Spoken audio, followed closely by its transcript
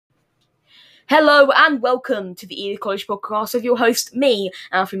Hello and welcome to the Ely College Podcast with your host, me,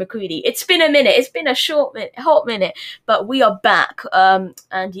 Alfie McCready. It's been a minute, it's been a hot minute, but we are back.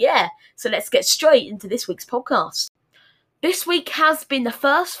 So let's get straight into this week's podcast. This week has been the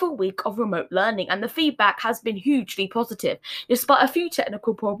first full week of remote learning, and the feedback has been hugely positive. Despite a few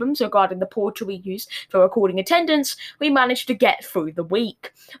technical problems regarding the portal we use for recording attendance, we managed to get through the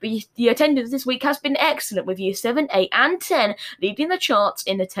week. The attendance this week has been excellent, with Year 7, 8 and 10 leading the charts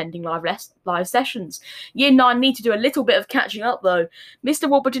in attending live sessions. Year 9 need to do a little bit of catching up though. Mr.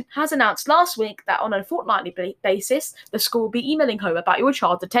 Warburton has announced last week that on a fortnightly basis, the school will be emailing home about your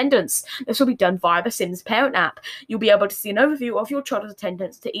child's attendance. This will be done via the Sims Parent app. You'll be able to see an overview of your child's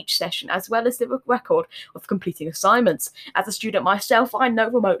attendance to each session, as well as the record of completing assignments. As a student myself, I know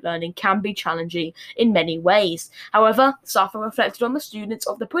remote learning can be challenging in many ways. However, staff have reflected on the students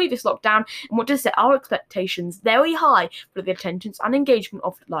of the previous lockdown and want to set our expectations very high for the attendance and engagement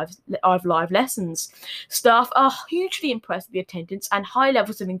of live lessons. Staff are hugely impressed with the attendance and high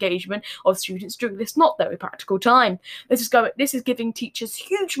levels of engagement of students during this not very practical time. This is giving teachers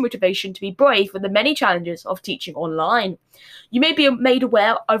huge motivation to be brave for the many challenges of teaching online. You may be made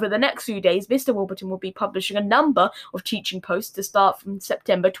aware over the next few days, Mr. Warburton will be publishing a number of teaching posts to start from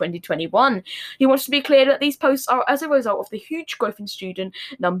September 2021. He wants to be clear that these posts are as a result of the huge growth in student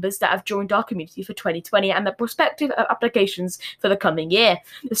numbers that have joined our community for 2020 and the prospective applications for the coming year.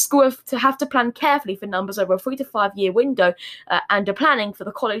 The school have to plan carefully for numbers over a 3 to 5 year window and are planning for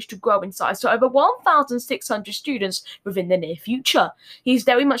the college to grow in size to over 1,600 students within the near future. He's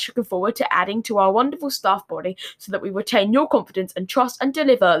very much looking forward to adding to our wonderful staff body so that we retain your confidence and trust and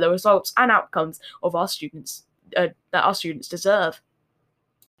deliver the results and outcomes of our students that our students deserve.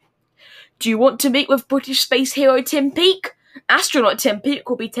 Do you want to meet with British space hero Tim Peake? Astronaut Tim Peake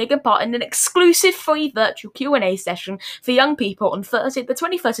will be taking part in an exclusive free virtual Q&A session for young people on Thursday, the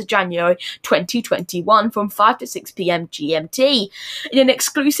 21st of January 2021 from 5 to 6 p.m. GMT. In an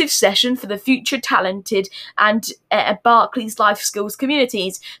exclusive session for the future talented and Barclays Life Skills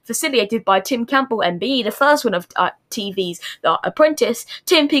communities, facilitated by Tim Campbell MBE, the first one of TV's The Apprentice,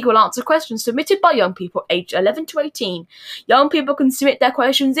 Tim Peake will answer questions submitted by young people aged 11 to 18. Young people can submit their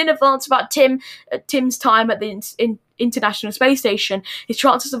questions in advance about Tim's time at the International Space Station, his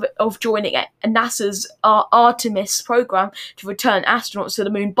chances of joining NASA's Artemis program to return astronauts to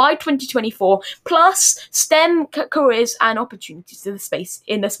the moon by 2024, plus STEM careers and opportunities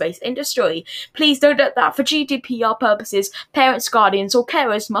in the space industry. Please note that for GDPR purposes, parents, guardians or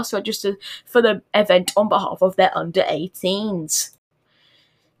carers must register for the event on behalf of their under 18s.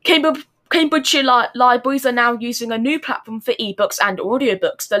 Cambridgeshire libraries are now using a new platform for ebooks and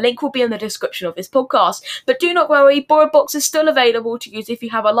audiobooks. The link will be in the description of this podcast. But do not worry, Borrowed Books is still available to use if you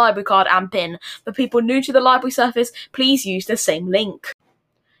have a library card and PIN. For people new to the library service, please use the same link.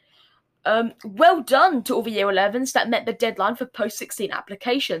 Well done to all the Year 11s that met the deadline for post-16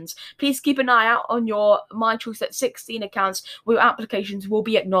 applications. Please keep an eye out on your My Choice at 16 accounts where your applications will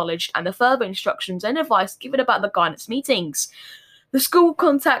be acknowledged and the further instructions and advice given about the guidance meetings. The school will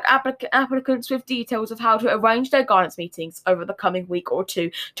contact applicants with details of how to arrange their guidance meetings over the coming week or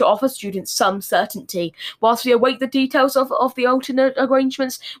two to offer students some certainty. Whilst we await the details of the alternate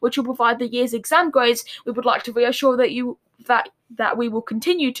arrangements which will provide the year's exam grades, we would like to reassure that we will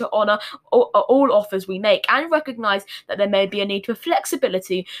continue to honour all offers we make and recognise that there may be a need for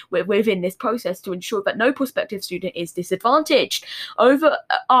flexibility within this process to ensure that no prospective student is disadvantaged.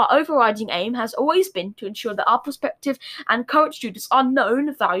 Our overriding aim has always been to ensure that our prospective and current students are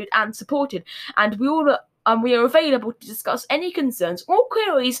known, valued and supported, and we are available to discuss any concerns or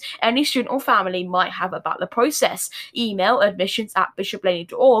queries any student or family might have about the process. Email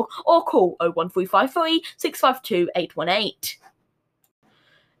admissions@bishoplaney.org or call 01353 652 818.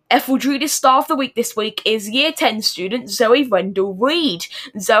 Etheldreda's Star of the Week this week is Year 10 student Zoe Rendell Reed.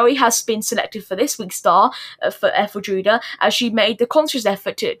 Zoe has been selected for this week's Star for Etheldreda as she made the conscious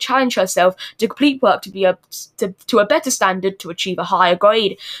effort to challenge herself to complete work to a better standard to achieve a higher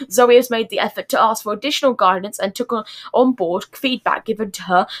grade. Zoe has made the effort to ask for additional guidance and took on board feedback given to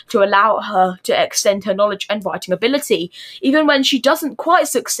her to allow her to extend her knowledge and writing ability. Even when she doesn't quite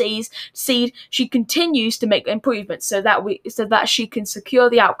succeed, she continues to make improvements so that she can secure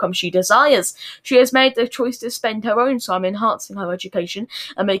the outcome she desires. She has made the choice to spend her own time enhancing her education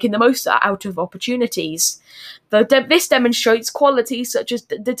and making the most out of opportunities. This demonstrates qualities such as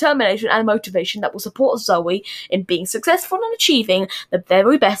determination and motivation that will support Zoe in being successful and achieving the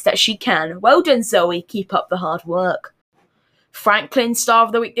very best that she can. Well done, Zoe. Keep up the hard work. Franklin Star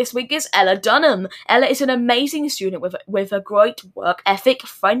of the Week this week is Ella Dunham. Ella is an amazing student with a great work ethic,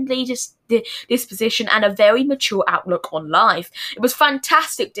 friendly disposition, and a very mature outlook on life. It was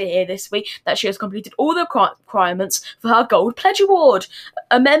fantastic to hear this week that she has completed all the requirements for her Gold Pledge Award.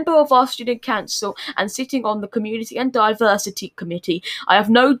 A member of our student council and sitting on the Community and Diversity Committee, I have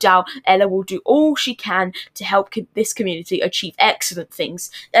no doubt Ella will do all she can to help this community achieve excellent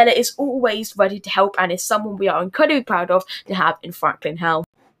things. Ella is always ready to help and is someone we are incredibly proud of to have in Franklin Health.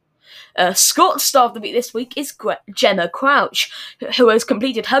 Scott Star of the Week this week is Gemma Crouch, who has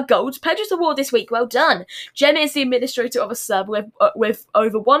completed her Gold Pledges Award this week. Well done. Gemma is the administrator of a server with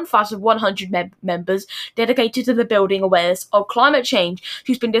over 1,100 members dedicated to the building awareness of climate change.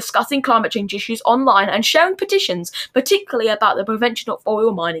 She's been discussing climate change issues online and sharing petitions, particularly about the prevention of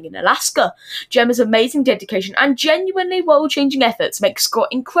oil mining in Alaska. Gemma's amazing dedication and genuinely world-changing efforts make Scott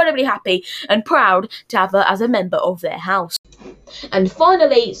incredibly happy and proud to have her as a member of their house. And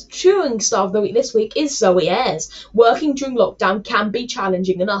finally, Touring Star of the Week this week is Zoe Ayres. Working during lockdown can be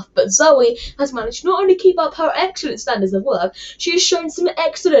challenging enough, but Zoe has managed to not only keep up her excellent standards of work, she has shown some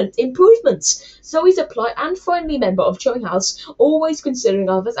excellent improvements. Zoe's a polite and friendly member of Touring House, always considering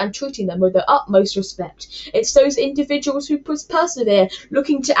others and treating them with the utmost respect. It's those individuals who persevere,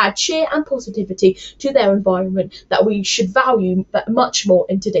 looking to add cheer and positivity to their environment, that we should value much more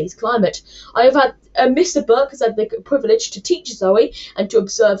in today's climate. I have had Mr. Burke has had the privilege to teach Zoe and to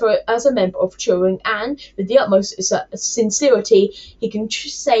observe her as a member of Touring, and with the utmost sincerity, he can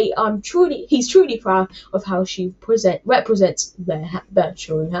say he's truly proud of how she represents their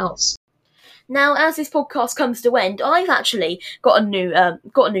Touring House. Now, as this podcast comes to end, I've actually got a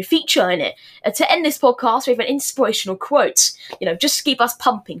new feature in it. To end this podcast with an inspirational quote, just to keep us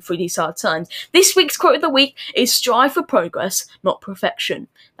pumping through these hard times. This week's quote of the week is "Strive for progress, not perfection."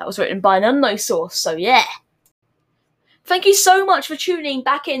 That was written by an unknown source, so yeah. Thank you so much for tuning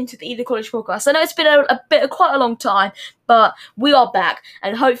back into the Ely College Podcast. I know it's been quite a long time, but we are back,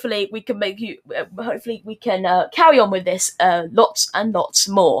 and hopefully we can carry on with this lots and lots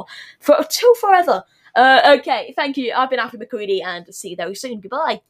more till forever. Okay, thank you. I've been Alfie McCready, and see you very soon. Goodbye.